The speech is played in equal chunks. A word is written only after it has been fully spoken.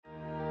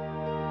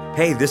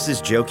Hey, this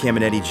is Joe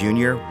Caminetti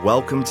Jr.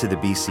 Welcome to the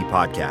BC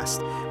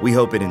Podcast. We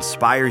hope it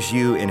inspires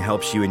you and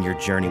helps you in your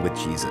journey with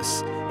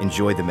Jesus.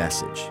 Enjoy the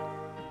message.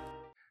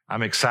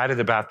 I'm excited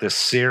about this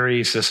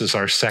series. This is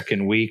our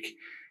second week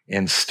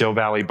in Still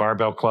Valley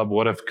Barbell Club.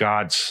 What if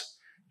God's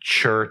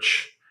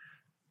church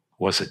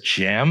was a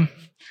gym?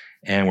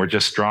 And we're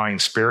just drawing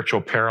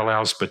spiritual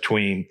parallels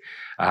between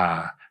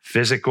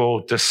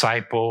physical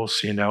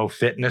disciples,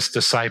 fitness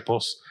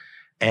disciples,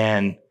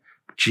 and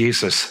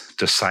Jesus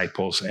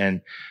disciples.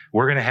 And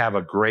we're going to have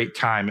a great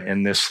time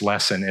in this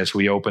lesson as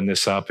we open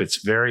this up.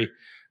 It's very,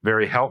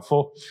 very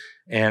helpful.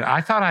 And I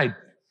thought I'd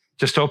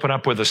just open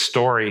up with a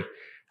story.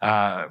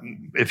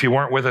 If you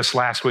weren't with us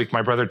last week,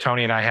 my brother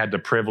Tony and I had the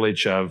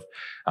privilege of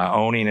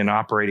owning and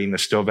operating the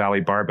Still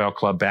Valley Barbell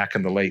Club back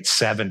in the late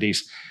 70s.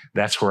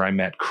 That's where I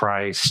met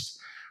Christ.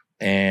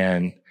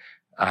 And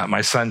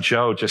my son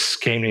Joe just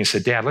came to me and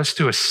said, "Dad, let's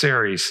do a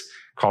series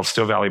called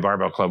Still Valley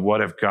Barbell Club.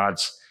 What if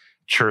God's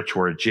church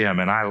were a gym?"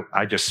 And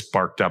I just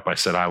sparked up. I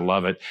said, I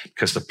love it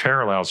because the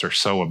parallels are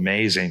so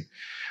amazing.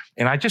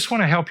 And I just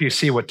want to help you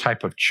see what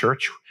type of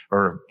church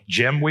or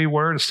gym we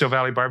were, the Still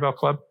Valley Barbell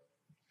Club.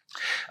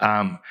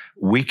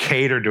 We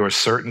catered to a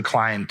certain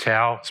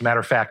clientele. As a matter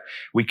of fact,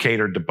 we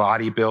catered to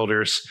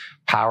bodybuilders,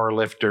 power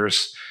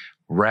lifters,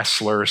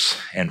 wrestlers,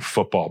 and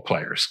football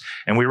players.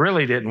 And we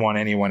really didn't want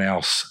anyone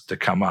else to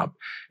come up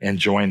and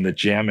join the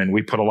gym. And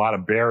we put a lot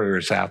of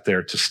barriers out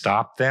there to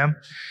stop them.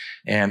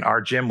 And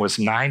our gym was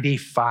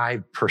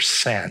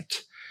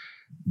 95%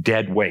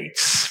 dead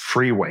weights,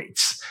 free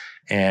weights.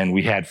 And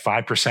we had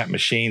 5%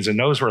 machines, and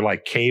those were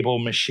like cable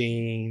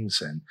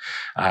machines and,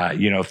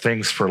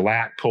 things for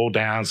lat pull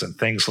downs and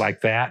things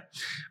like that.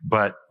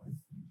 But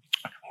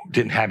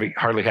didn't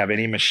hardly have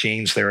any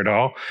machines there at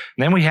all.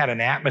 And then we had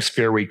an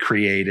atmosphere we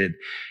created,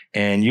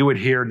 and you would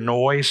hear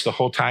noise the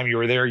whole time you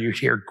were there. You'd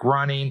hear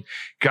grunting.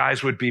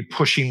 Guys would be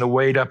pushing the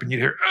weight up, and you'd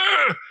hear,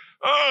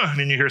 and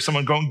then you hear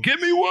someone going,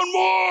 "Give me one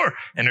more."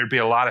 And there'd be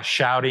a lot of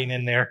shouting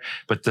in there.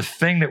 But the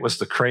thing that was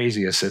the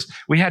craziest is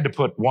we had to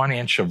put 1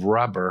 inch of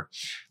rubber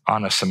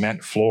on a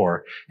cement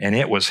floor, and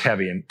it was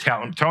heavy. And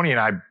Tony and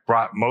I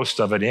brought most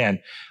of it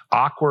in,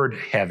 awkward,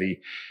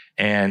 heavy.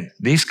 And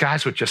these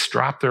guys would just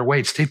drop their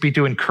weights. They'd be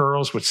doing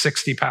curls with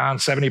 60-pound,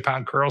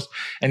 70-pound curls.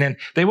 And then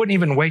they wouldn't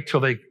even wait till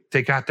they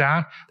got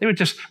down. They would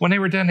just, when they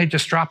were done, they'd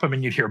just drop them,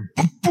 and you'd hear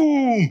boom,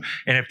 boom.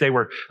 And if they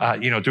were,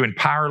 doing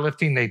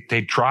powerlifting,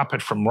 they'd drop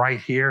it from right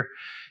here.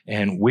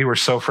 And we were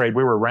so afraid.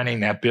 We were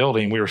renting that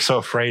building. We were so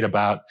afraid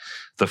about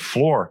the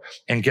floor.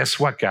 And guess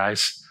what,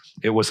 guys?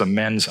 It was a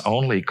men's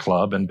only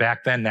club. And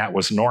back then that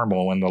was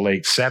normal in the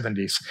late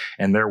 70s.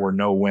 And there were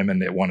no women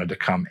that wanted to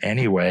come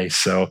anyway.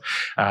 So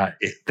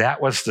that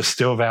was the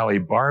Still Valley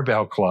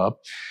Barbell Club.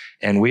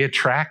 And we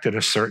attracted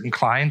a certain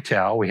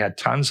clientele. We had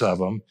tons of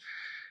them.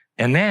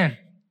 And then,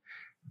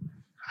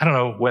 I don't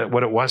know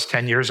what it was,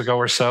 10 years ago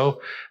or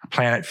so,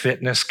 Planet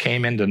Fitness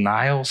came into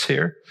Niles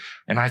here.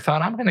 And I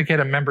thought, I'm going to get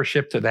a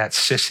membership to that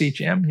sissy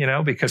gym,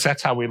 because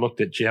that's how we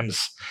looked at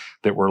gyms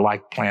that were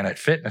like Planet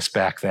Fitness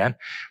back then.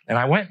 And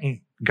I went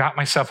and got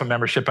myself a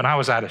membership, and I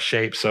was out of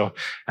shape. So,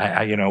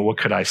 what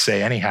could I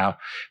say anyhow?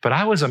 But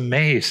I was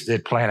amazed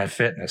at Planet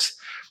Fitness.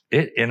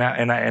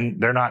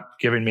 And they're not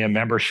giving me a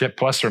membership.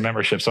 Plus, their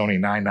membership's only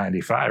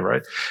 $9.95,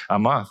 right, a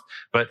month.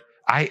 But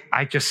I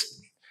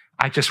just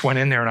went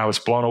in there and I was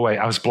blown away.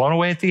 I was blown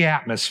away at the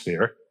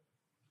atmosphere.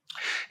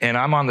 And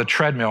I'm on the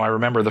treadmill. I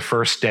remember the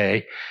first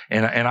day,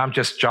 and I'm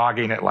just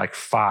jogging at like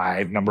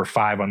number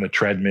 5 on the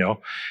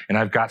treadmill. And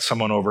I've got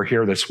someone over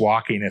here that's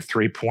walking at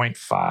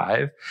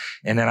 3.5.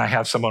 And then I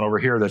have someone over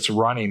here that's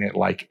running at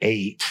like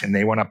 8, and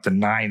they went up to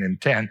 9 and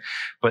 10,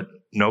 but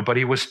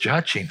nobody was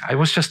judging. It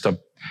was just a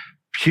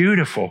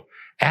beautiful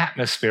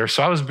atmosphere.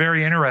 So I was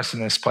very interested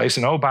in this place.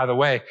 And by the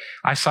way,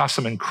 I saw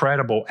some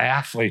incredible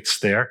athletes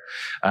there,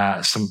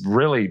 some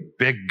really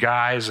big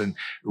guys and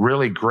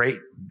really great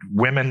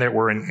women that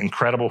were in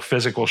incredible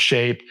physical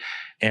shape.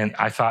 And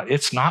I thought,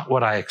 it's not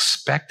what I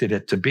expected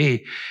it to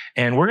be.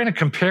 And we're going to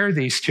compare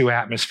these two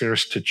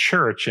atmospheres to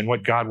church and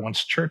what God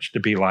wants church to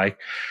be like.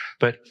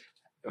 But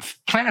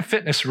Planet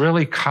Fitness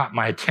really caught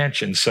my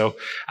attention. So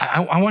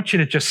I want you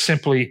to just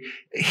simply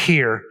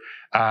hear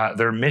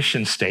their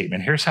mission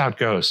statement. Here's how it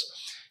goes.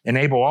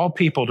 Enable all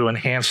people to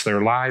enhance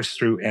their lives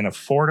through an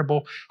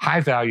affordable,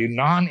 high-value,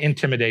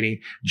 non-intimidating,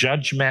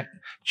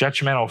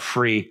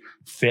 judgmental-free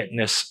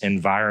fitness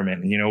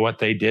environment. And you know what?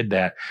 They did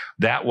that.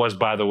 That was,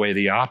 by the way,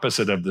 the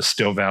opposite of the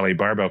Still Valley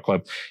Barbell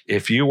Club.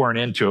 If you weren't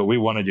into it, we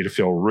wanted you to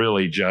feel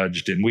really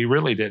judged, and we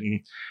really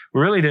didn't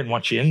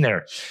want you in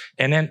there.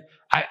 And then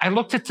I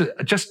looked at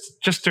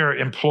just their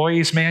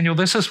employees manual.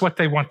 This is what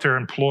they want their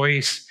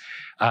employees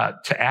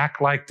to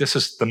act like. This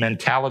is the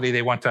mentality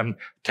they want them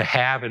to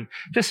have. And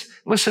just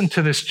listen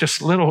to this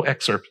just little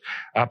excerpt.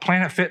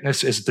 Planet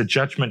Fitness is the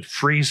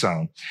judgment-free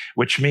zone,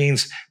 which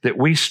means that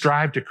we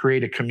strive to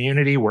create a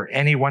community where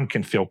anyone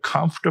can feel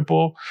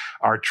comfortable.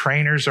 Our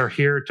trainers are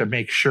here to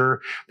make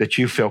sure that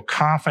you feel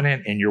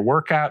confident in your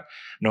workout,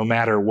 no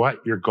matter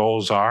what your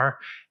goals are.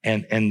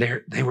 And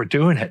they were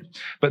doing it.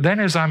 But then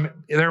as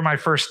I'm there my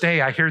first day,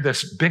 I hear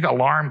this big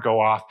alarm go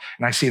off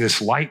and I see this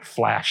light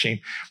flashing.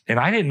 And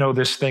I didn't know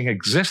this thing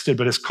existed,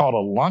 but it's called a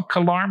lunk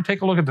alarm.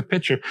 Take a look at the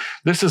picture.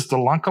 This is the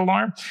lunk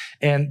alarm.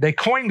 And they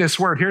coined this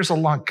word. Here's a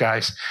lunk,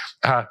 guys.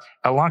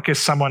 A lunk is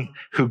someone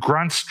who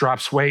grunts,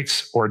 drops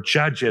weights, or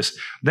judges.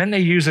 Then they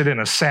use it in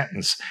a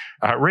sentence.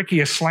 Ricky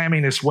is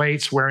slamming his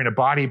weights, wearing a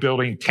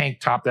bodybuilding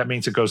tank top. That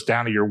means it goes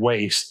down to your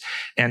waist,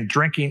 and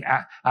drinking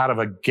out of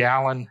a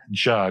gallon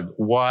jug.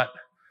 What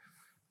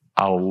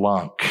a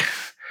lunk.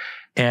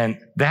 And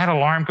that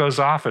alarm goes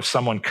off if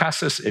someone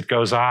cusses. It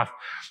goes off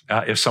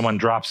if someone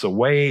drops a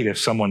weight, if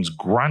someone's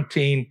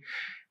grunting.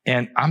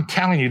 And I'm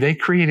telling you, they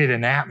created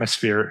an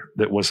atmosphere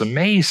that was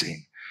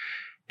amazing.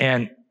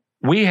 And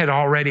we had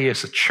already,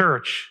 as a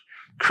church,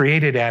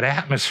 created that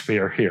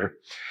atmosphere here.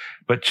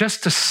 But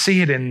just to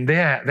see it in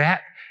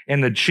that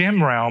in the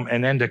gym realm,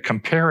 and then to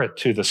compare it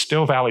to the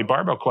Still Valley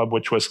Barbell Club,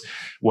 which was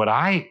what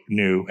I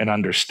knew and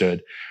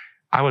understood,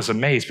 I was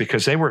amazed,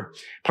 because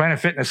Planet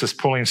Fitness is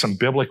pulling some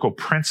biblical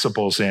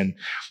principles in.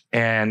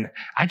 And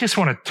I just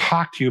want to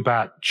talk to you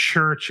about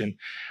church and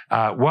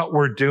what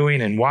we're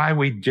doing and why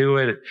we do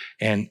it.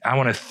 And I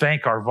want to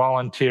thank our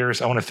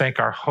volunteers. I want to thank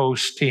our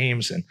host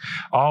teams and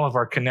all of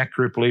our Connect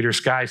Group leaders.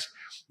 Guys,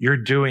 you're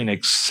doing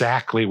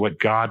exactly what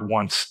God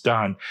wants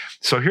done.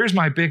 So here's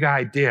my big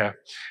idea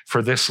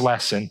for this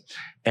lesson.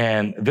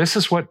 And this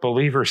is what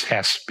Believers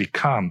has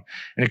become.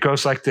 And it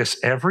goes like this: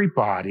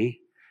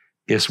 everybody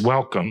is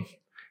welcome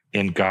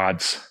in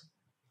God's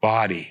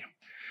body.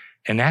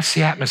 And that's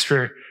the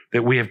atmosphere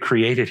that we have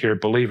created here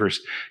at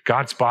Believers.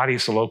 God's body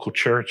is the local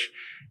church,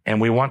 and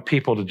we want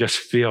people to just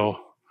feel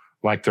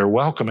like they're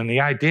welcome. And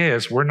the idea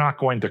is we're not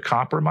going to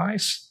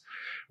compromise.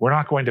 We're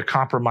not going to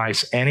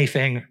compromise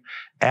anything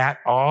at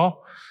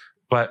all,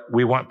 but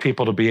we want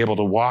people to be able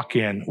to walk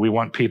in. We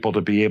want people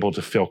to be able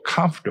to feel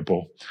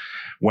comfortable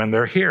when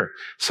they're here.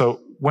 So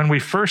when we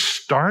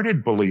first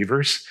started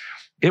Believers,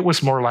 it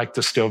was more like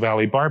the Still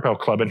Valley Barbell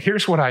Club. And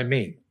here's what I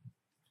mean.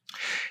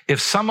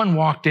 If someone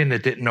walked in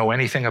that didn't know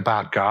anything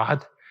about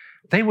God,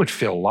 they would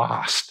feel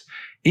lost.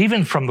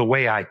 Even from the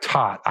way I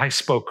taught, I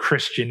spoke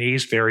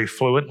Christianese very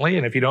fluently.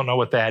 And if you don't know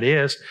what that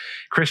is,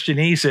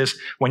 Christianese is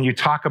when you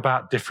talk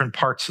about different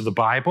parts of the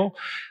Bible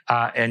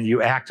and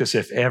you act as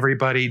if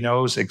everybody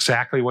knows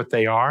exactly what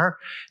they are.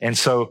 And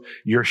so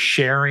you're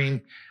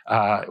sharing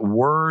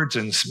words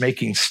and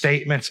making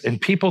statements. And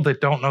people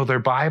that don't know their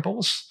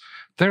Bibles,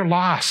 they're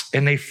lost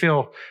and they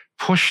feel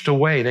pushed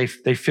away.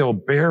 They feel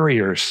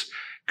barriers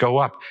go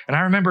up. And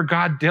I remember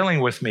God dealing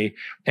with me,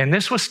 and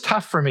this was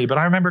tough for me, but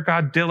I remember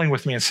God dealing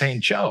with me and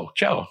saying, Joe,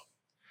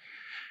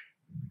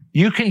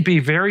 you can be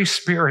very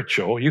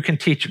spiritual. You can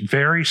teach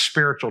very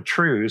spiritual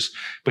truths,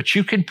 but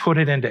you can put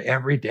it into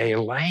everyday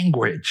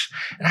language.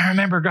 And I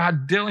remember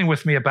God dealing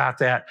with me about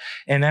that.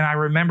 And then I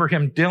remember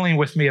him dealing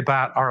with me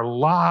about our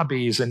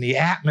lobbies and the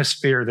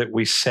atmosphere that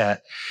we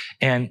set.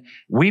 And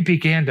we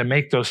began to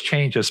make those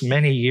changes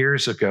many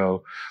years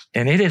ago.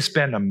 And it has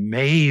been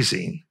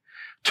amazing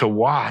to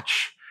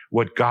watch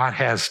what God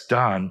has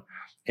done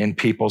in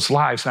people's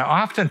lives. Now,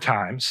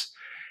 oftentimes,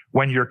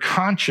 when you're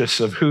conscious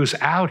of who's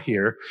out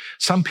here,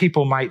 some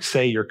people might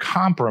say you're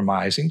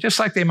compromising, just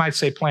like they might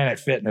say Planet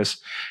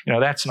Fitness,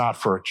 that's not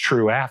for a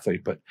true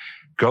athlete, but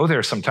go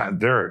there sometime.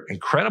 There are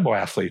incredible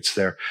athletes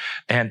there.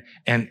 And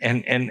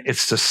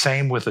it's the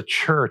same with the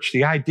church.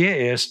 The idea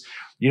is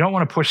you don't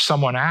want to push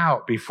someone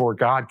out before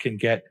God can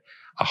get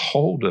a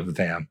hold of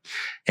them.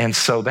 And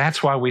so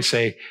that's why we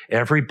say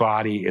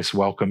everybody is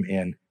welcome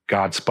in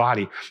God's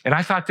body. And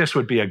I thought this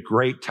would be a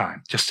great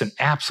time, just an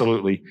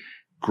absolutely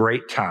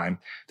great time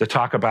to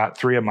talk about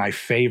three of my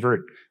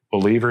favorite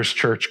Believers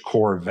Church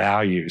core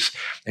values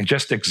and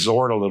just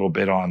exhort a little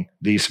bit on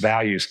these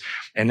values.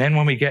 And then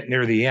when we get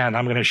near the end,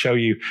 I'm going to show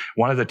you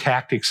one of the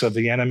tactics of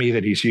the enemy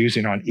that he's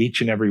using on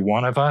each and every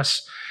one of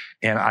us.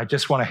 And I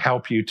just want to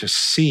help you to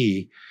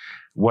see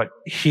what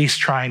he's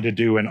trying to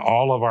do in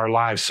all of our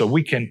lives so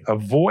we can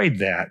avoid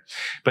that.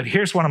 But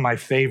here's one of my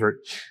favorite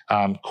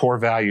core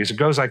values. It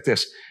goes like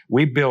this: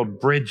 we build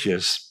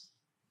bridges,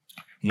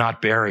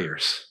 not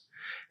barriers.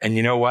 And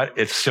you know what?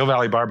 At Still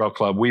Valley Barbell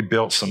Club, we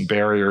built some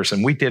barriers,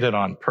 and we did it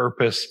on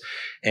purpose.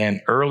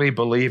 And early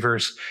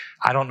believers,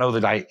 I don't know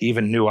that I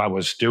even knew I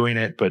was doing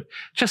it, but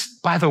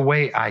just by the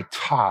way I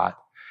taught,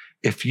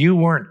 if you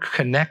weren't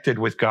connected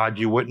with God,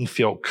 you wouldn't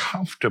feel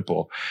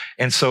comfortable.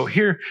 And so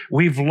here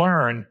we've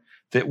learned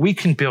that we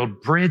can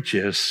build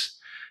bridges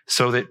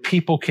so that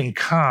people can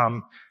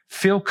come,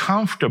 feel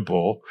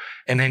comfortable,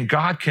 and then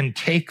God can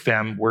take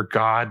them where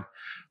God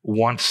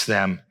wants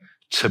them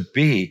to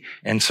be.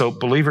 And so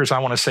believers, I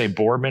want to say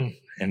Boardman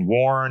and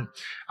Warren,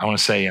 I want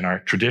to say in our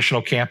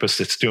traditional campus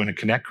that's doing a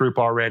Connect group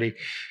already,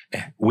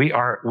 we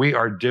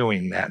are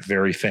doing that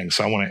very thing.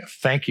 So I want to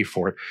thank you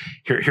for it.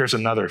 Here's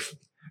another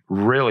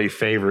really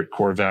favorite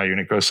core value, and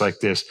it goes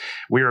like this: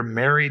 we are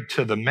married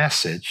to the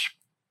message,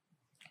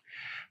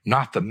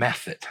 not the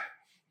method.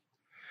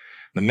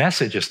 The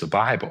message is the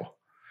Bible,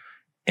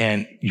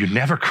 and you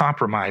never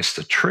compromise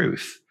the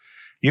truth.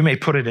 You may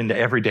put it into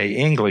everyday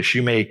English.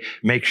 You may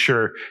make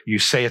sure you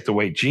say it the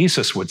way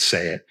Jesus would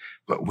say it,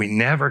 but we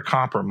never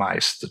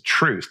compromise the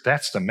truth.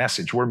 That's the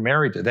message. We're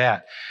married to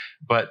that,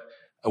 but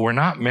we're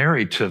not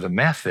married to the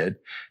method,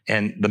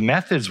 and the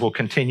methods will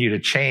continue to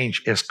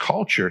change as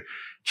culture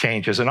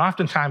changes. And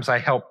oftentimes I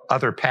help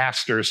other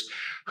pastors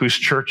whose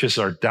churches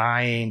are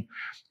dying,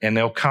 and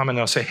they'll come and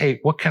they'll say, hey,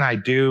 what can I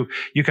do?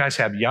 You guys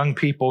have young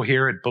people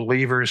here at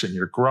Believers and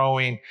you're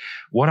growing.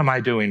 What am I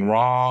doing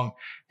wrong?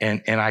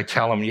 And I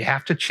tell them, you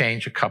have to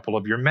change a couple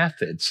of your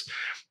methods.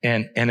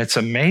 And it's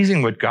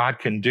amazing what God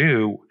can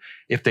do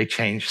if they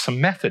change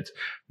some methods.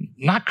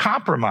 Not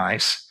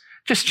compromise,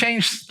 just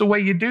change the way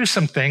you do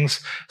some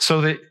things so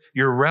that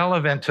you're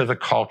relevant to the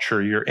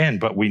culture you're in.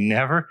 But we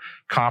never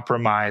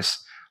compromise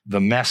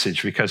the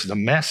message, because the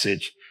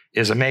message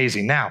is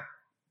amazing. Now,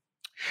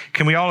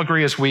 can we all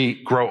agree as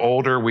we grow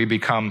older, we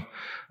become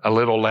a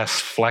little less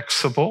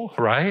flexible,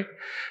 right?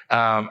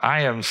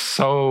 I am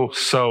so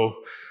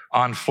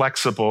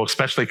unflexible,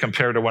 especially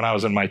compared to when I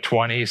was in my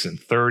 20s and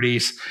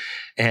 30s.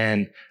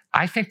 And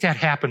I think that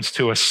happens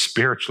to us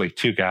spiritually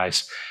too,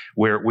 guys,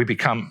 where we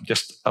become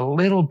just a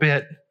little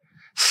bit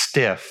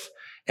stiff,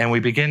 and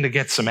we begin to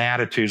get some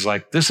attitudes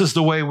like, this is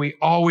the way we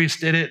always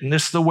did it, and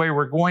this is the way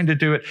we're going to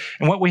do it.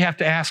 And what we have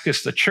to ask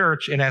as the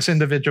church and as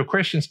individual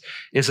Christians,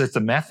 is it the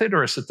method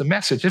or is it the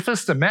message? If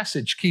it's the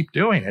message, keep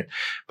doing it.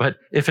 But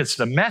if it's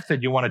the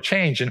method, you want to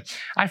change. And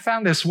I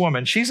found this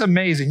woman. She's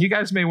amazing. You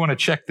guys may want to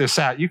check this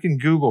out. You can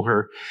Google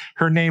her.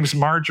 Her name's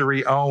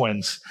Marjorie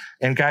Owens.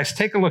 And guys,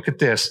 take a look at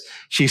this.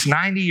 She's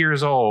 90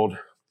 years old,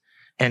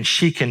 and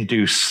she can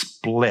do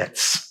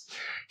splits.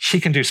 She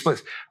can do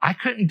splits. I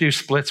couldn't do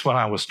splits when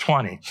I was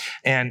 20.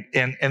 And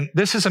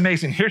this is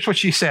amazing. Here's what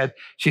she said.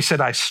 She said,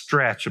 I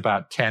stretch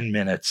about 10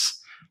 minutes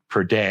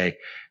per day.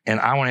 And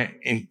I want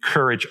to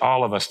encourage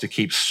all of us to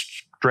keep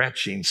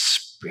stretching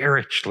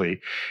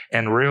spiritually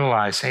and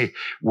realize, hey,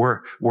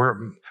 we're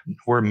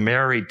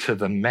married to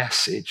the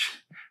message,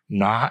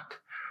 not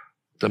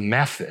the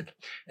method.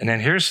 And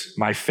then here's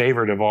my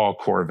favorite of all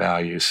core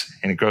values.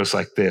 And it goes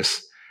like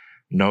this.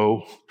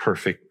 No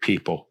perfect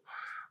people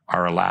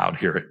are allowed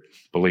here at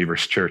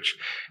Believers Church.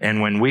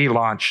 And when we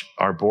launched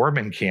our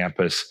Bourbon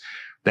campus,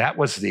 that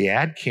was the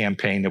ad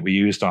campaign that we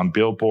used on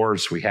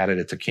billboards. We had it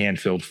at the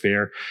Canfield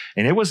Fair.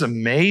 And it was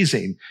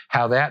amazing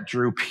how that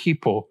drew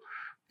people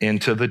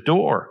into the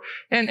door.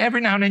 And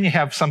every now and then you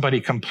have somebody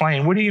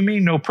complain, what do you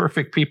mean no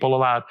perfect people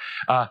allowed?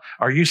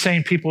 Are you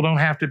saying people don't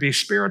have to be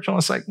spiritual?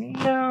 It's like,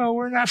 no,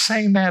 we're not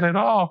saying that at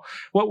all.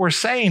 What we're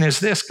saying is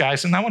this,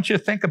 guys, and I want you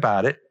to think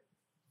about it.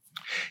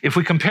 If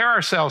we compare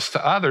ourselves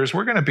to others,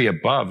 we're going to be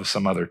above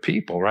some other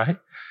people, right?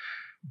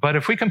 But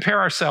if we compare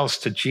ourselves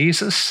to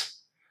Jesus,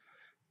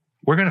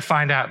 we're going to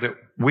find out that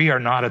we are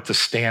not at the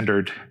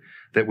standard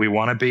that we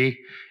want to be,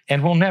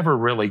 and we'll never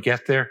really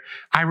get there.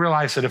 I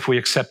realize that if we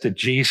accepted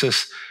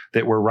Jesus,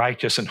 that we're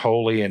righteous and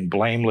holy and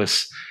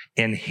blameless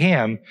in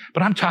him,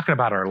 but I'm talking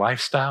about our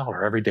lifestyle,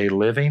 our everyday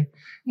living.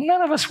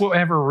 None of us will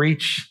ever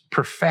reach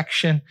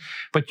perfection.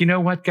 But you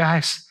know what,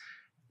 guys?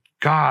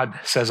 God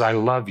says, I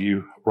love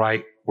you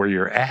right where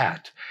you're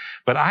at.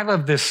 But I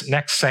love this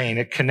next saying.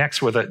 It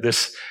connects with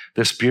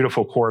this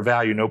beautiful core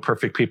value, no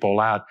perfect people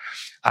allowed.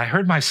 I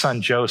heard my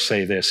son Joe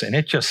say this, and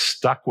it just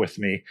stuck with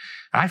me.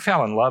 I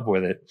fell in love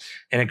with it.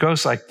 And it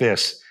goes like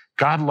this.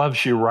 God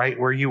loves you right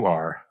where you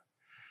are,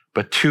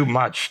 but too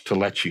much to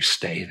let you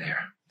stay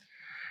there.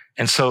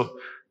 And so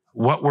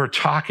what we're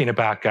talking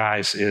about,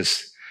 guys,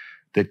 is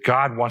that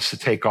God wants to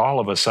take all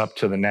of us up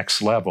to the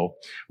next level.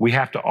 We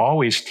have to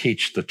always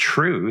teach the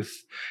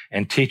truth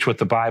and teach what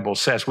the Bible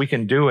says. We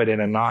can do it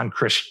in a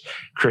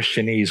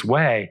non-Christianese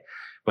way,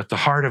 but the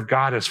heart of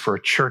God is for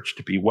a church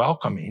to be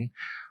welcoming,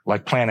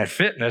 like Planet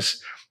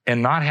Fitness,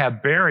 and not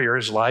have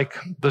barriers like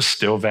the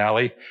Still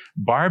Valley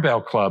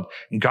Barbell Club.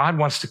 And God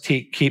wants to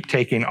keep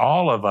taking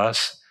all of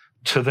us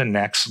to the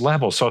next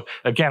level. So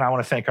again, I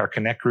want to thank our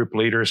Connect Group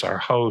leaders, our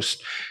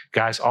hosts,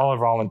 guys, all our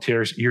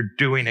volunteers. You're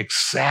doing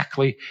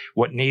exactly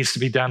what needs to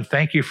be done.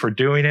 Thank you for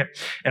doing it.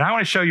 And I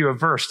want to show you a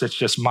verse that's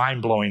just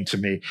mind-blowing to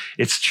me.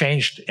 It's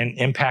changed and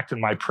impacted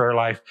my prayer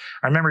life.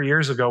 I remember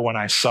years ago when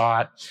I saw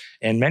it,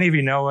 and many of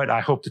you know it.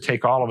 I hope to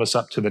take all of us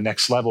up to the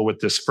next level with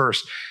this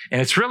verse. And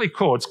it's really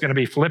cool. It's going to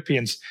be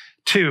Philippians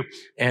 2.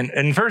 And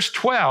in verse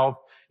 12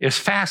 is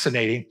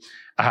fascinating.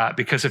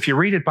 Because if you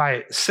read it by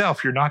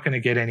itself, you're not going to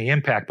get any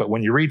impact. But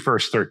when you read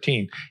verse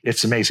 13,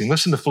 it's amazing.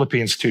 Listen to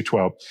Philippians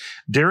 2:12.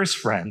 Dearest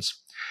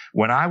friends,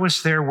 when I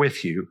was there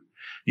with you,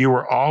 you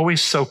were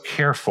always so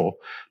careful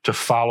to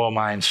follow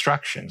my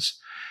instructions.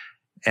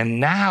 And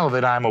now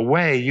that I'm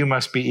away, you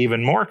must be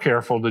even more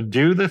careful to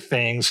do the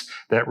things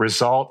that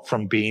result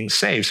from being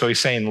saved. So he's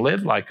saying,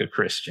 live like a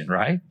Christian,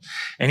 right?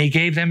 And he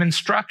gave them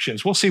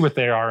instructions. We'll see what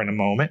they are in a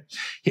moment.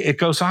 It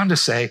goes on to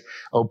say,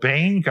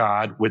 obeying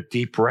God with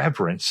deep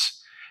reverence,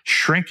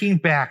 shrinking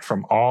back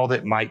from all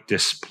that might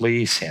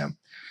displease him.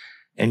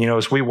 And,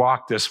 as we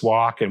walk this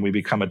walk and we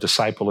become a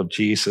disciple of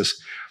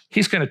Jesus,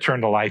 he's going to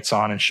turn the lights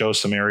on and show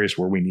some areas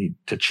where we need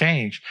to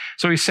change.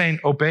 So he's saying,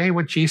 obey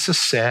what Jesus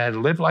said,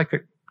 live like a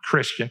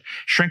Christian,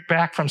 shrink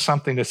back from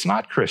something that's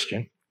not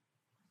Christian.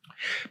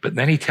 But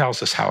then he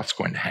tells us how it's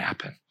going to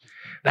happen.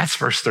 That's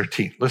verse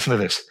 13. Listen to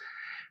this.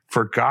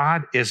 For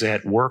God is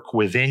at work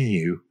within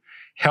you,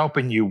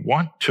 helping you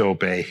want to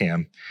obey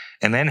him,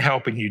 and then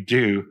helping you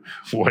do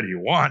what he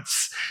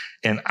wants.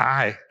 And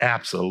I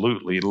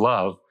absolutely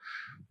love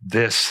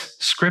this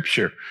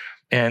scripture.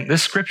 And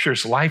this scripture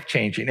is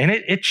life-changing. And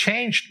it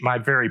changed my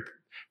very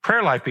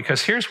prayer life,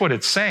 because here's what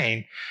it's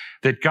saying,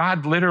 that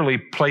God literally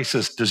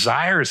places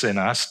desires in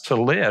us to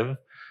live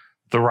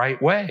the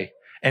right way.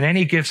 And then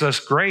he gives us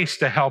grace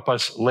to help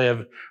us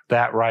live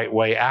that right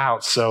way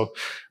out. So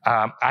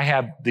I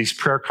have these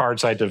prayer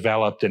cards I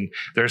developed, and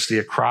there's the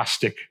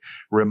acrostic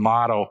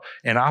remodel.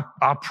 And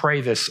I'll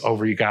pray this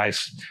over you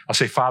guys. I'll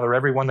say, Father,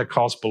 everyone that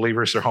calls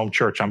believers their home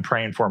church, I'm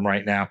praying for them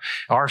right now.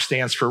 R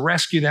stands for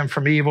rescue them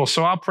from evil.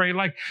 So I'll pray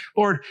like,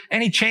 Lord,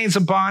 any chains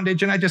of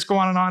bondage, and I just go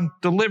on and on,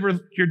 deliver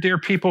your dear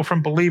people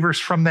from believers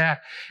from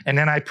that. And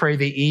then I pray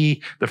the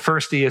E. The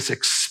first E is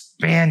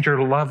expand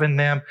your love in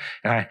them.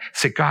 And I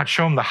say, God,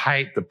 show them the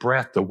height, the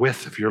breadth, the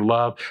width of your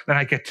love. Then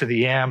I get to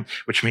the M,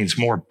 which means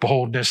more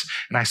boldness.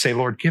 And I say,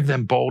 Lord, give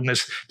them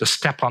boldness to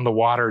step on the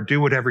water, do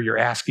whatever you're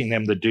asking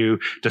them to do,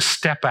 to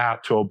step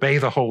out, to obey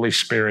the Holy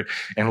Spirit.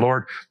 And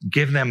Lord,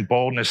 give them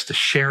boldness to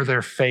share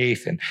their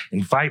faith and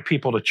invite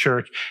people to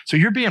church. So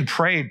you're being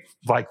prayed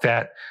like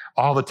that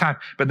all the time.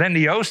 But then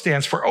the O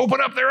stands for open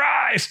up their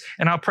eyes.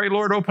 And I'll pray,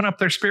 Lord, open up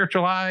their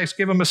spiritual eyes,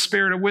 give them a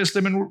spirit of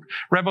wisdom and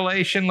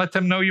revelation, let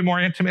them know you more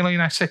intimately.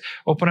 And I say,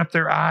 open up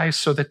their eyes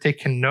so that they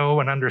can know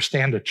and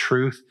understand the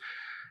truth.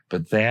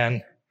 But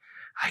then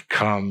I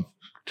come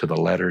to the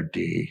letter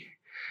D.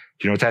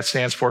 Do you know what that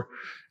stands for?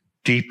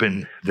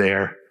 Deepen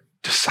their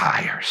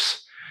desires.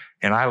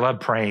 And I love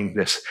praying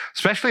this,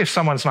 especially if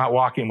someone's not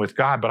walking with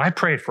God, but I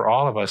pray it for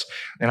all of us.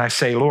 And I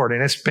say, Lord,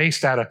 and it's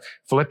based out of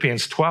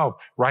Philippians 12,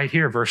 right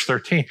here, verse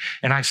 13.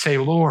 And I say,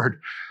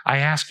 Lord, I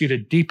ask you to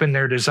deepen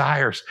their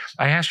desires.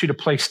 I ask you to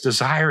place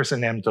desires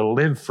in them to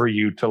live for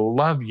you, to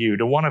love you,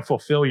 to want to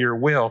fulfill your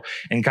will.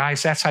 And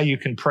guys, that's how you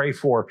can pray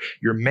for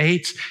your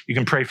mates. You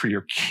can pray for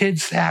your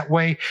kids that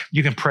way.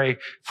 You can pray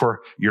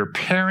for your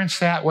parents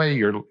that way,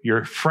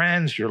 your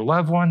friends, your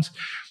loved ones.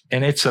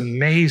 And it's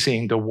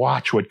amazing to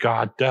watch what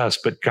God does.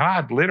 But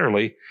God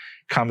literally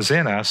comes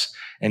in us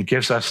and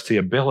gives us the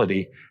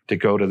ability to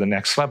go to the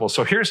next level.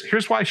 So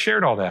here's why I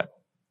shared all that.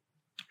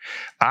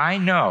 I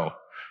know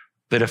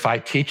that if I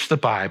teach the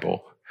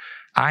Bible,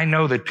 I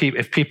know that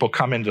if people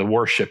come into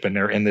worship and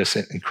they're in this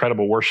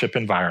incredible worship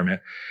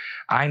environment,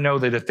 I know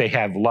that if they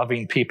have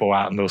loving people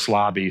out in those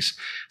lobbies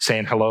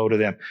saying hello to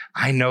them,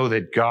 I know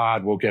that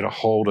God will get a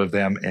hold of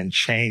them and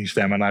change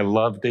them. And I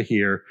love to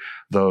hear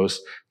those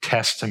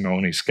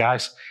testimonies.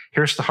 Guys,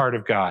 here's the heart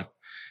of God.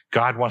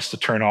 God wants to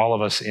turn all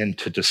of us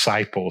into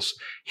disciples.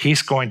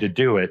 He's going to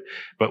do it,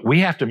 but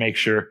we have to make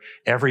sure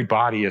every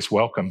body is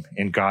welcome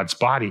in God's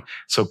body.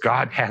 So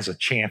God has a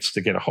chance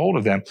to get a hold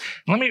of them.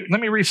 Let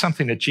me read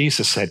something that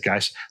Jesus said,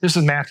 guys. This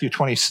is Matthew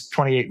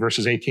 28,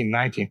 verses 18 and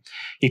 19.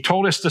 He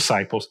told his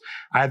disciples,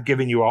 I've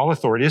given you all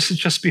authority. This is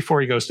just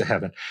before he goes to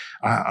heaven,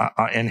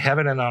 in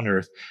heaven and on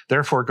earth.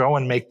 Therefore, go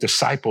and make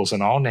disciples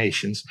in all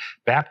nations,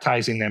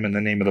 baptizing them in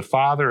the name of the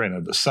Father and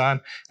of the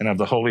Son and of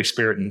the Holy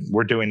Spirit. And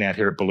we're doing that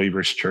here at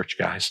Believers Church,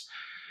 guys.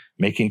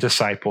 Making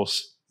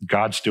disciples.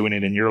 God's doing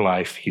it in your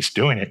life. He's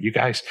doing it. You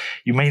guys,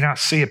 you may not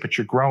see it, but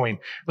you're growing.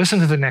 Listen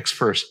to the next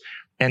verse.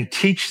 And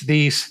teach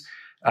these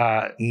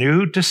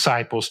new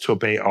disciples to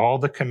obey all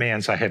the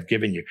commands I have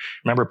given you.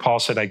 Remember, Paul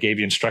said, I gave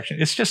you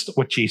instruction. It's just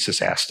what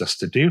Jesus asked us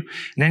to do.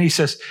 And then he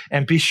says,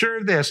 and be sure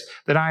of this,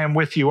 that I am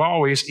with you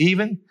always,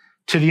 even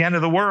to the end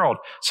of the world.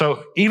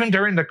 So even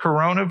during the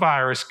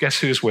coronavirus, guess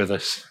who's with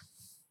us?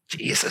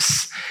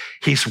 Jesus.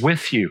 He's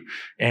with you,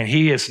 and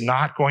he is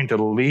not going to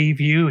leave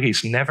you.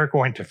 He's never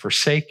going to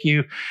forsake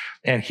you,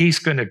 and he's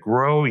going to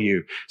grow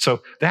you.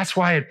 So that's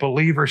why at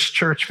Believers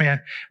Church, man,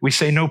 we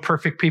say no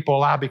perfect people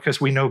allowed, because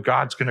we know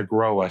God's going to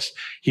grow us.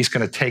 He's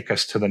going to take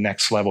us to the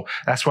next level.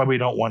 That's why we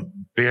don't want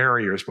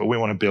barriers, but we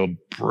want to build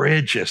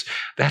bridges.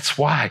 That's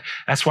why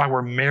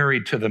we're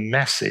married to the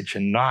message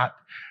and not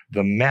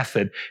the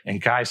method. And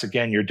guys,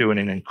 again, you're doing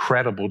an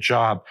incredible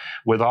job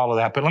with all of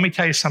that. But let me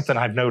tell you something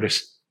I've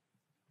noticed.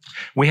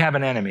 We have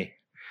an enemy,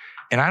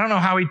 and I don't know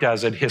how he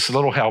does it, his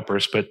little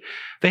helpers, but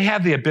they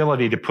have the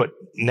ability to put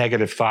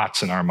negative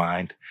thoughts in our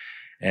mind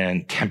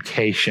and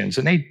temptations,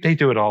 and they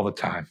do it all the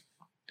time.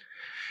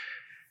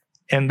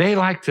 And they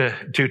like to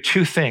do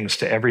two things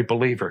to every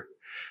believer.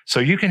 So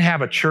you can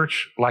have a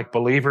church like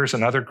Believers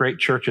and other great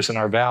churches in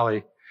our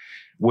valley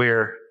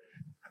where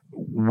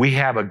we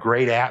have a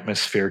great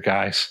atmosphere,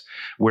 guys,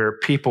 where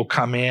people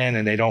come in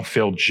and they don't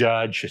feel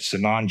judged. It's a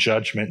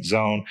non-judgment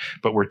zone,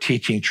 but we're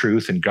teaching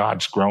truth and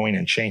God's growing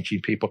and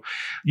changing people.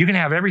 You can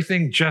have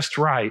everything just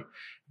right,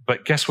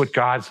 but guess what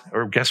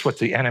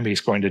the enemy is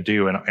going to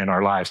do in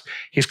our lives?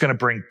 He's going to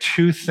bring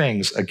two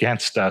things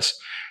against us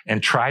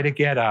and try to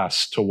get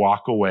us to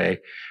walk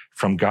away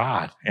from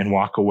God and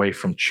walk away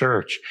from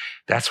church.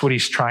 That's what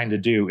he's trying to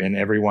do in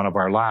every one of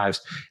our lives.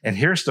 And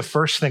here's the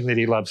first thing that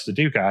he loves to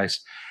do,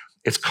 guys.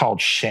 It's called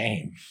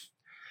shame.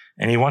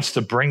 and he wants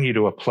to bring you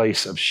to a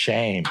place of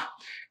shame.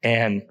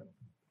 And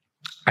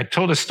I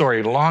told a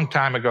story a long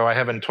time ago. I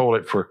haven't told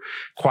it for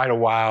quite a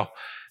while,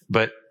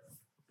 but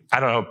I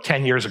don't know,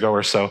 10 years ago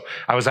or so,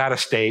 I was out of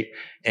state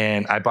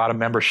and I bought a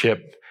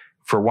membership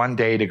for one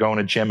day to go in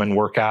a gym and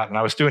work out. And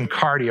I was doing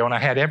cardio, and I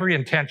had every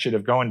intention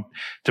of going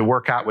to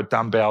work out with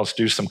dumbbells,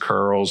 do some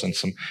curls and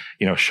some,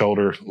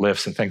 shoulder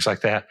lifts and things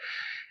like that.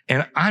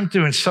 And I'm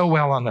doing so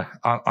well on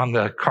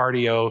the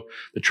cardio,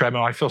 the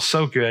treadmill. I feel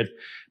so good.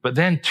 But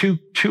then two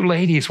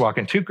ladies walk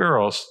in, two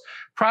girls,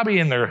 probably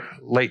in their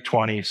late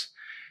 20s,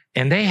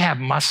 and they have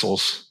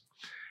muscles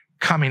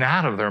coming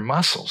out of their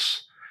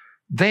muscles.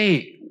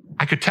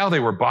 I could tell they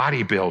were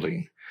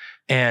bodybuilding,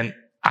 and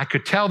I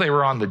could tell they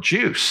were on the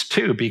juice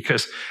too,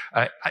 because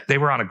they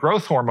were on a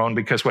growth hormone,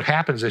 because what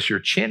happens is your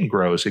chin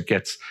grows, it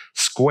gets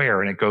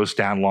square and it goes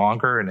down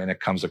longer and then it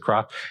comes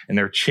across, and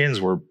their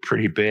chins were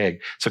pretty big.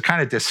 So it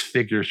kind of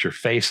disfigures your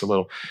face a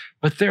little,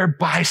 but their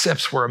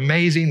biceps were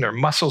amazing. Their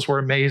muscles were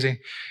amazing.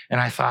 And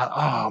I thought,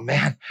 oh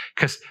man,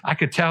 because I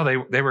could tell they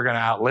were going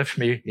to outlift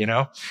me,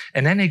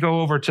 and then they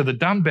go over to the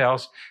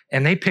dumbbells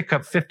and they pick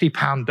up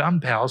 50-pound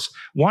dumbbells,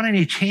 one in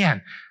each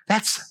hand.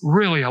 That's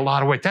really a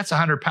lot of weight. That's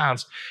 100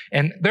 pounds.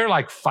 And they're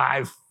like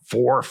 5'4",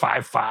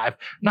 5'5",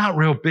 not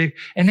real big.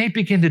 And they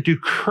begin to do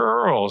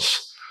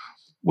curls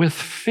with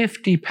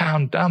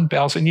 50-pound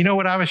dumbbells. And you know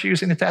what I was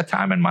using at that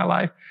time in my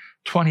life?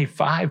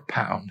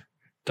 25-pound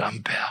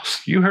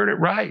dumbbells. You heard it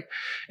right.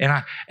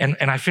 And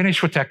I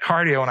finished with that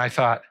cardio, and I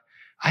thought,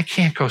 I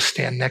can't go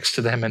stand next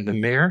to them in the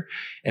mirror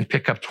and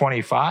pick up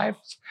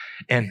 25s.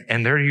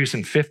 And they're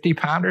using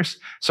 50-pounders.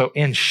 So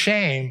in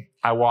shame,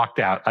 I walked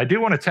out. I do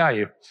want to tell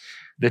you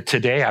that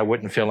today I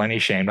wouldn't feel any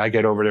shame. I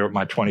get over there with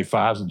my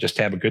 25s and just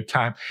have a good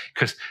time,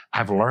 because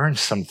I've learned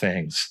some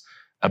things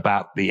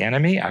about the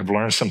enemy. I've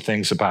learned some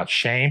things about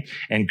shame,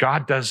 and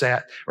God does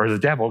that, or the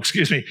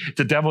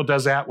devil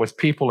does that with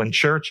people in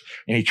church,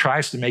 and he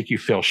tries to make you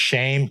feel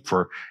shame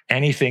for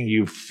anything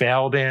you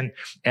failed in,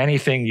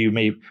 anything you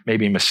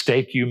maybe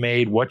mistake you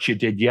made, what you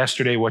did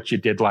yesterday, what you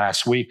did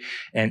last week.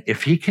 And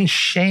if he can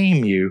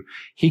shame you,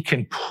 he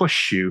can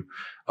push you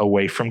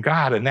away from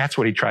God. And that's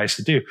what he tries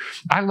to do.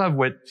 I love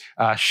what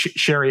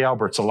Sherry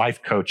Albert's a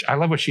life coach. I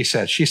love what she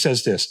says. She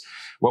says this: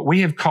 what we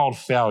have called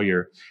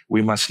failure,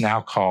 we must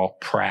now call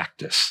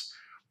practice.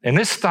 And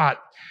this thought,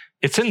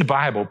 it's in the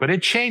Bible, but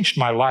it changed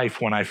my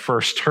life when I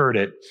first heard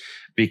it,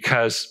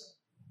 because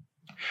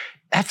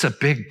that's a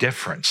big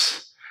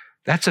difference.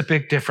 That's a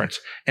big difference.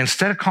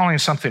 Instead of calling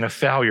something a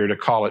failure, to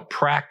call it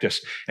practice.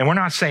 And we're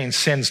not saying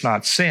sin's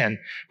not sin,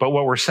 but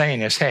what we're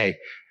saying is, hey,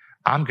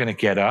 I'm going to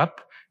get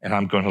up, and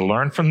I'm going to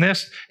learn from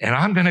this, and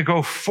I'm going to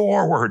go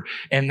forward.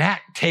 And that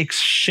takes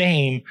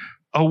shame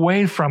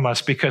away from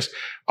us, because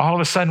all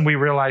of a sudden we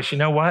realize, you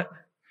know what?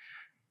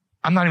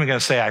 I'm not even going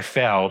to say I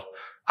failed.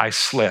 I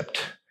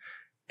slipped.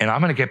 And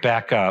I'm going to get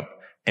back up,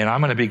 and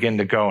I'm going to begin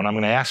to go, and I'm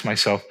going to ask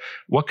myself,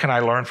 what can I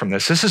learn from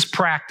this? This is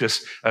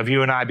practice of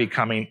you and I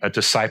becoming a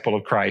disciple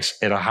of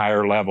Christ at a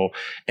higher level,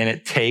 and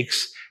it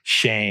takes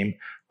shame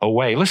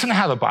away. Listen to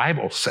how the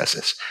Bible says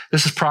this.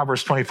 This is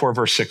Proverbs 24,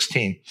 verse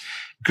 16.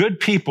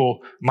 Good people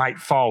might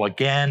fall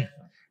again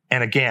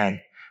and again,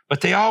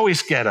 but they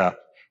always get up.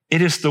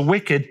 It is the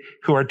wicked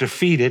who are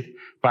defeated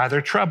by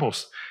their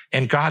troubles.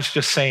 And God's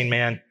just saying,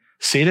 man,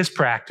 see it as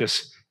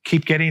practice.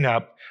 Keep getting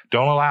up.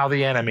 Don't allow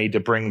the enemy to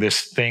bring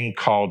this thing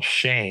called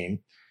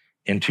shame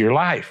into your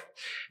life.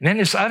 And then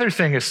this other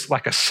thing is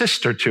like a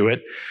sister to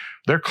it.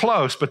 They're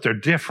close, but they're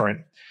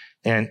different.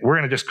 And we're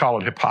going to just call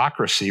it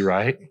hypocrisy,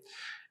 right?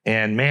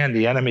 And man,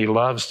 the enemy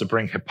loves to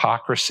bring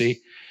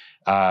hypocrisy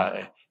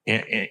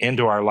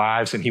into our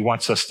lives, and he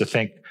wants us to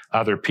think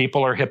other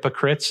people are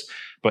hypocrites.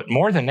 But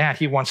more than that,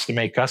 he wants to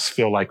make us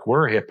feel like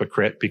we're a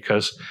hypocrite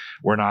because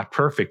we're not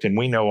perfect, and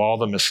we know all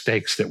the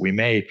mistakes that we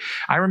made.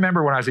 I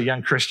remember when I was a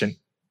young Christian,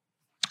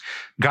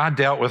 God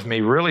dealt with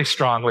me really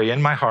strongly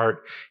in my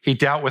heart. He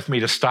dealt with me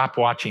to stop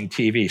watching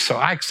TV. So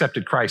I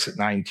accepted Christ at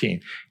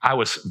 19. I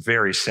was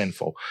very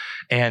sinful.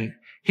 And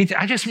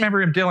I just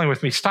remember him dealing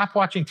with me, stop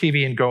watching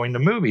TV and going to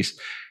movies.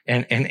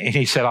 And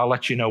he said, I'll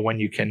let you know when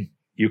you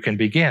can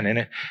begin. And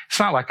it's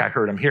not like I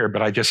heard him here,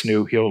 but I just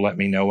knew he'll let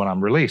me know when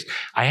I'm released.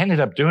 I ended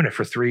up doing it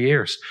for 3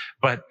 years.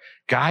 But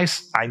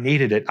guys, I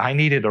needed it. I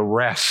needed a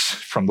rest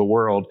from the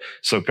world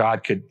so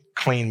God could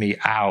clean me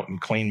out and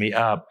clean me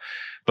up.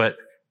 But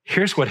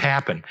here's what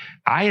happened.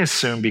 I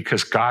assumed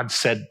because God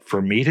said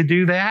for me to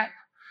do that,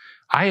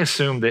 I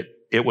assumed that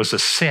it was a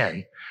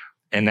sin.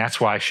 And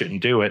that's why I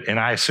shouldn't do it. And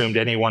I assumed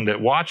anyone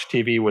that watched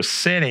TV was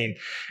sinning.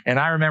 And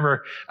I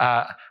remember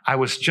I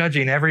was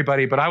judging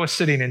everybody, but I was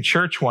sitting in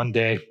church one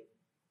day,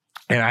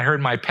 and I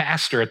heard my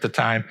pastor at the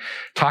time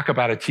talk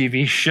about a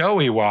TV show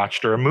he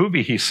watched or a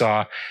movie he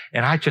saw.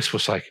 And I just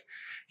was like,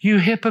 you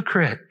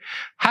hypocrite.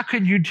 How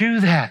can you do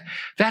that?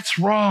 That's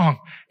wrong.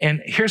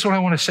 And here's what I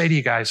want to say to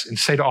you guys and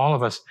say to all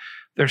of us.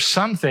 There's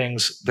some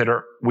things that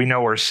we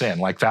know are sin,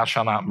 like thou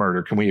shalt not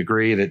murder. Can we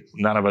agree that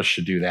none of us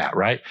should do that,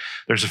 right?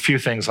 There's a few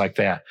things like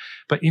that.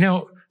 But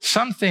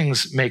some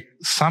things make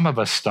some of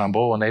us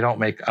stumble and they don't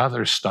make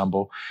others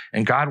stumble.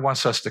 And God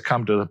wants us to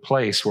come to the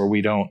place where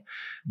we don't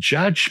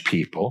judge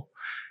people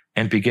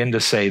and begin to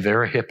say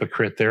they're a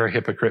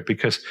hypocrite,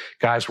 because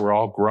guys, we're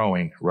all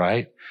growing,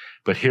 right?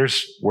 But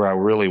here's where I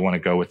really want to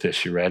go with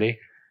this. You ready?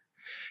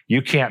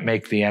 You can't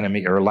make the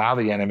enemy or allow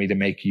the enemy to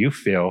make you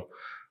feel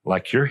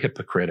like you're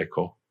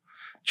hypocritical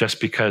just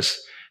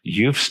because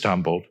you've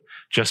stumbled,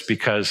 just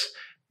because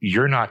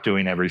you're not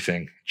doing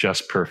everything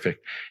just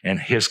perfect. And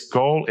his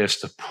goal is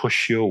to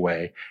push you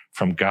away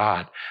from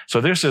God.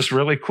 So there's this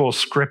really cool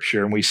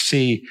scripture, and we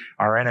see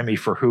our enemy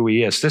for who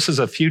he is. This is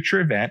a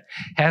future event,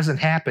 hasn't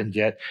happened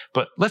yet,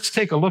 but let's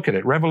take a look at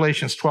it.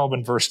 Revelations 12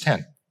 and verse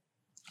 10.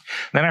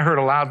 Then I heard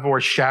a loud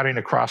voice shouting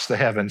across the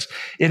heavens,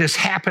 "It has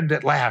happened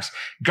at last.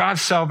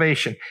 God's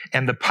salvation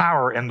and the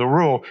power and the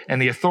rule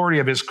and the authority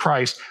of his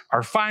Christ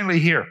are finally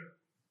here.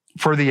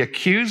 For the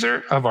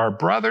accuser of our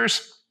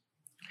brothers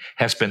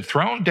has been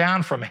thrown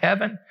down from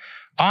heaven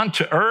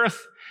onto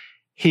earth.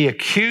 He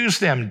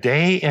accused them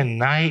day and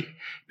night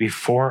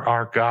before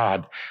our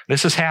God."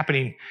 This is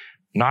happening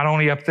not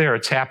only up there,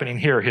 it's happening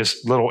here.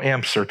 His little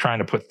imps are trying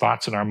to put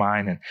thoughts in our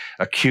mind and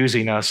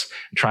accusing us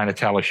and trying to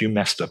tell us you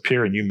messed up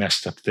here and you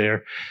messed up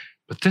there.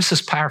 But this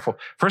is powerful.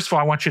 First of all,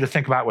 I want you to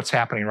think about what's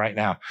happening right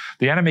now.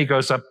 The enemy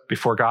goes up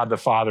before God the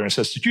Father and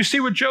says, "Did you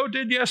see what Joe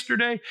did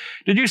yesterday?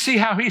 Did you see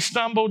how he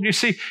stumbled? You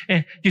see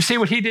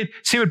what he did?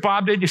 See what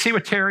Bob did? You see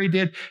what Terry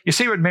did? You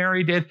see what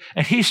Mary did?"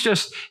 And he's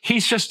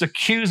just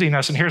accusing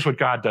us. And here's what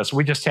God does.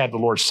 We just had the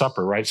Lord's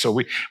Supper, right? So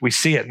we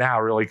see it now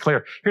really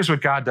clear. Here's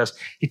what God does.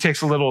 He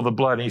takes a little of the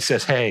blood and he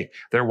says, "Hey,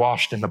 they're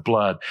washed in the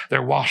blood.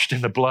 They're washed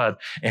in the blood."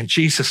 And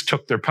Jesus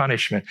took their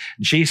punishment.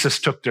 Jesus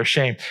took their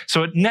shame.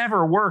 So it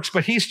never works,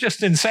 but he's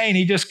just insane.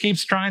 He just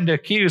keeps trying to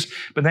accuse,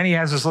 but then he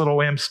has his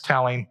little imps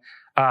telling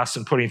us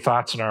and putting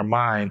thoughts in our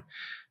mind,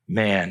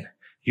 "Man,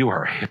 you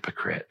are a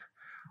hypocrite.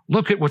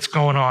 Look at what's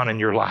going on in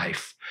your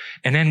life."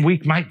 And then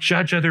we might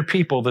judge other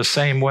people the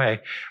same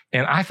way.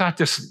 And I thought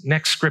this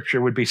next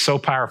scripture would be so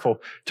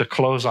powerful to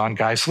close on,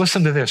 guys.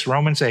 Listen to this,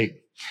 Romans 8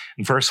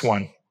 and verse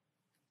 1.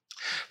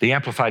 The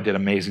Amplified did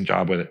an amazing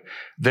job with it.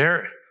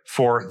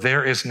 "Therefore,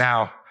 there is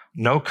now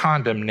no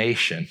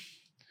condemnation,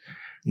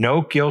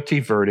 no guilty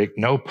verdict,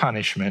 no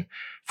punishment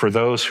for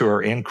those who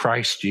are in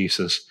Christ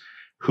Jesus,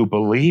 who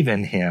believe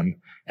in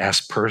him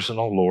as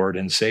personal Lord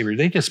and Savior."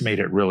 They just made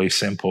it really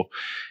simple.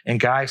 And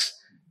guys,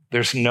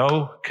 there's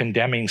no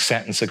condemning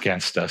sentence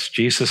against us.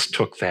 Jesus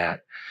took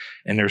that.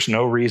 And there's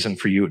no reason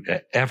for you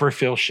to ever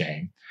feel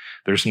shame.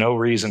 There's no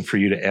reason for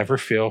you to ever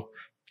feel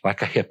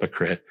like a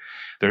hypocrite.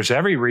 There's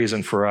every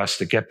reason for us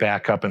to get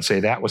back up and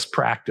say, "That was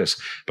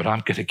practice, but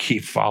I'm going to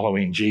keep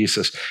following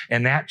Jesus."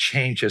 And that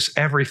changes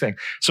everything.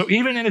 So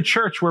even in a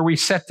church where we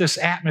set this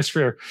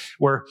atmosphere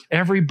where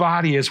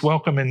everybody is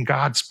welcome in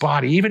God's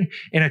body, even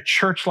in a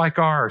church like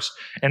ours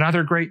and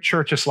other great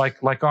churches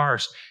like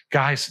ours,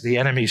 guys, the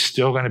enemy's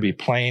still going to be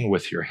playing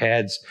with your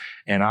heads.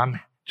 And I'm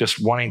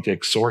just wanting to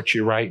exhort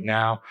you right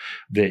now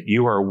that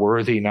you are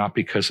worthy, not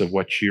because of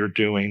what you're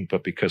doing,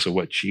 but because of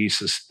what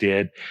Jesus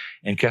did.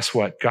 And guess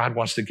what? God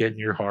wants to get in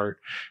your heart,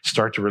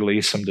 start to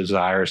release some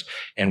desires,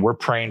 and we're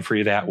praying for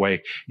you that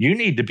way. You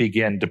need to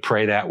begin to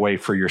pray that way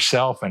for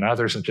yourself and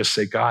others and just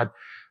say, "God,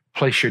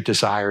 place your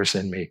desires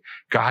in me.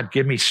 God,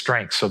 give me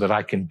strength so that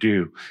I can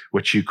do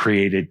what you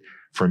created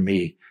for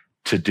me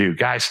to do."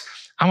 Guys,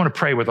 I want to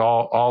pray with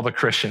all the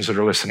Christians that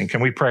are listening.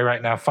 Can we pray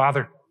right now?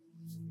 Father,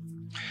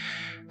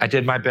 I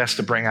did my best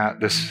to bring out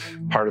this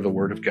part of the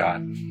Word of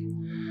God.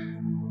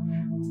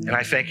 And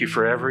I thank you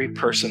for every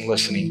person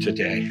listening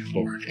today,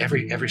 Lord,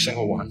 every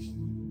single one.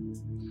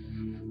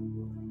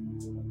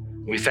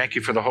 We thank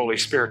you for the Holy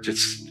Spirit.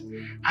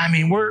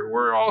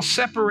 We're all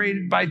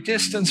separated by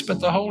distance, but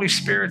the Holy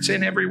Spirit's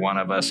in every one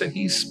of us, and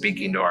he's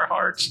speaking to our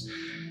hearts.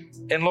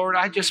 And Lord,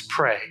 I just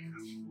pray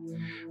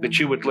that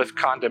you would lift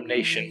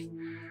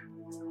condemnation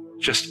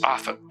just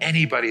off of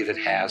anybody that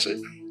has it.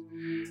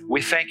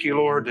 We thank you,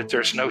 Lord, that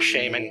there's no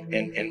shame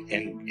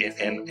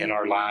in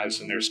our lives,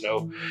 and there's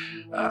no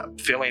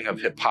feeling of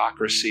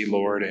hypocrisy,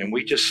 Lord. And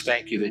we just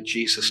thank you that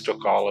Jesus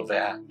took all of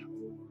that.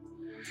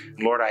 And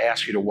Lord, I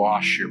ask you to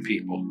wash your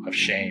people of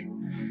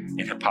shame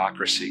and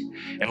hypocrisy.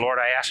 And Lord,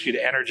 I ask you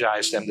to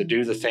energize them to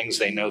do the things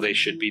they know they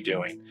should be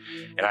doing.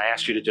 And I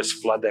ask you to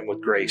just flood them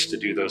with grace to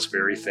do those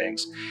very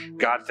things.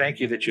 God,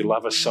 thank you that you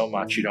love us so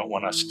much. You don't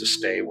want us to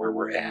stay where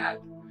we're at.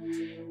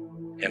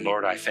 And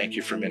Lord, I thank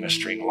you for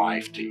ministering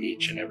life to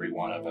each and every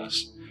one of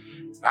us.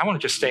 I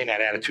want to just stay in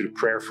that attitude of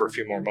prayer for a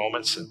few more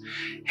moments. And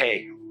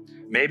hey,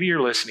 maybe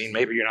you're listening,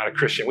 maybe you're not a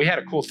Christian. We had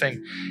a cool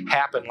thing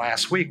happen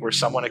last week where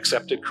someone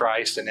accepted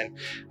Christ. And then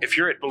if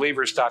you're at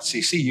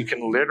believers.cc, you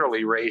can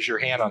literally raise your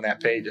hand on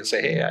that page and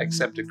say, "Hey, I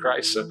accepted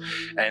Christ." So,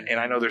 and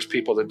I know there's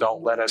people that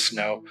don't let us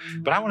know,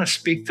 but I want to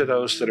speak to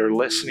those that are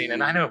listening.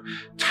 And I know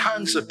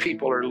tons of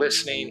people are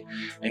listening.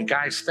 And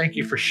guys, thank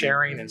you for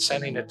sharing and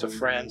sending it to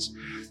friends.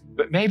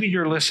 But maybe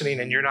you're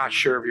listening and you're not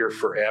sure of your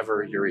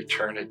forever, your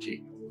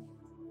eternity.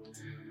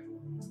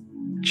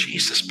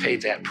 Jesus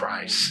paid that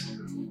price.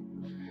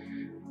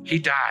 He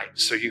died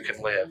so you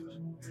can live.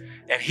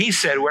 And he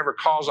said, whoever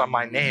calls on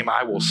my name,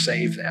 I will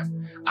save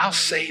them. I'll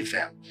save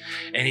them.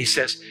 And he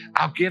says,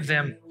 I'll give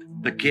them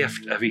the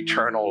gift of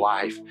eternal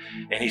life.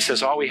 And he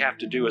says, all we have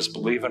to do is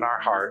believe in our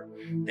heart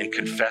and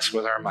confess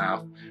with our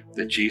mouth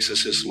that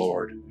Jesus is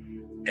Lord,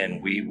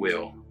 and we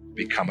will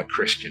become a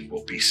Christian,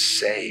 will be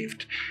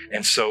saved.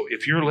 And so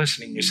if you're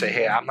listening, you say,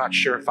 hey, I'm not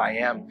sure if I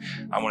am,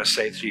 I want to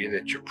say to you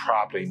that you're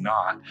probably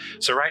not.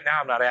 So right now,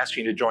 I'm not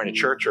asking you to join a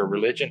church or a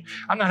religion.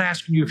 I'm not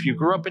asking you if you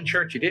grew up in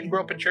church, you didn't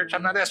grow up in church.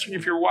 I'm not asking you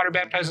if you were water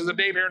baptized as a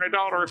baby or an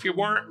adult, or if you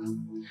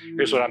weren't.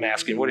 Here's what I'm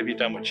asking. What have you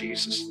done with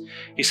Jesus?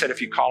 He said,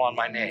 if you call on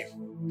my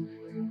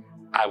name,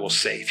 I will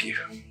save you.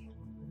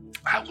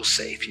 I will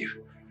save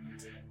you.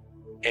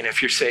 And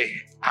if you say,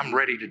 I'm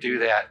ready to do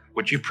that,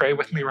 would you pray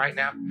with me right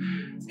now?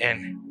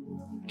 And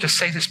just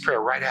say this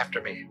prayer right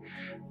after me.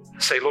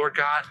 Say, Lord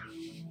God,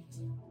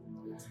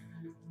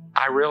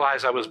 I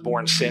realize I was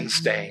born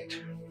sin-stained,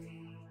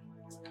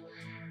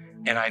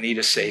 and I need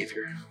a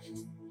Savior.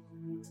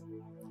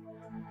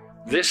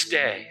 This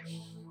day,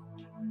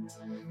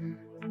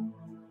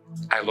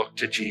 I look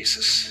to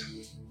Jesus.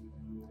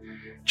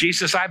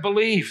 Jesus, I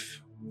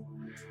believe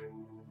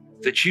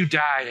that you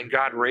died and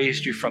God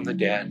raised you from the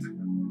dead.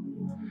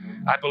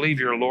 I believe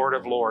you're Lord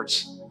of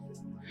Lords.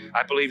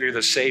 I believe you're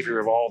the Savior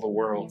of all the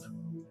world.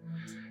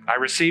 I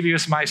receive you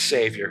as my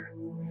Savior,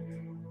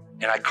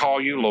 and I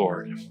call you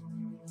Lord.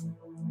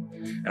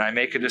 And I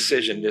make a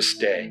decision this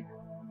day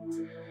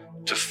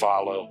to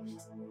follow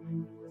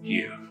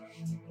you.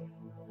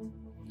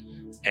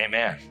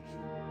 Amen.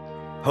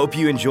 Hope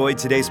you enjoyed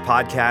today's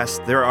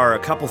podcast. There are a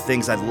couple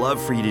things I'd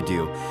love for you to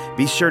do.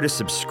 Be sure to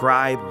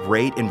subscribe,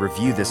 rate, and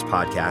review this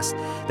podcast.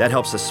 That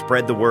helps us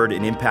spread the word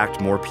and impact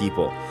more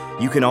people.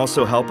 You can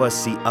also help us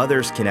see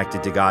others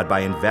connected to God by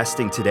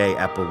investing today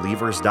at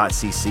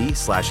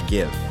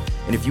believers.cc/give.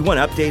 And if you want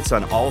updates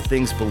on all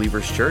things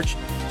Believers Church,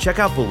 check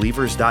out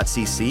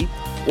believers.cc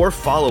or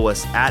follow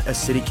us at A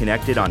City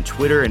Connected on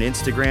Twitter and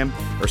Instagram,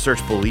 or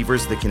search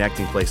Believers the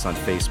Connecting Place on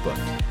Facebook.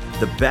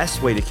 The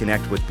best way to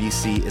connect with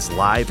BC is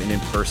live and in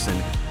person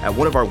at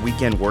one of our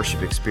weekend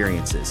worship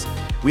experiences.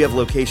 We have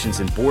locations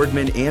in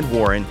Boardman and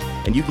Warren,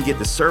 and you can get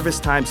the service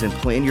times and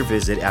plan your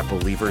visit at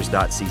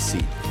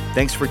believers.cc.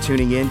 Thanks for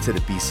tuning in to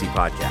the BC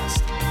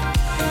Podcast.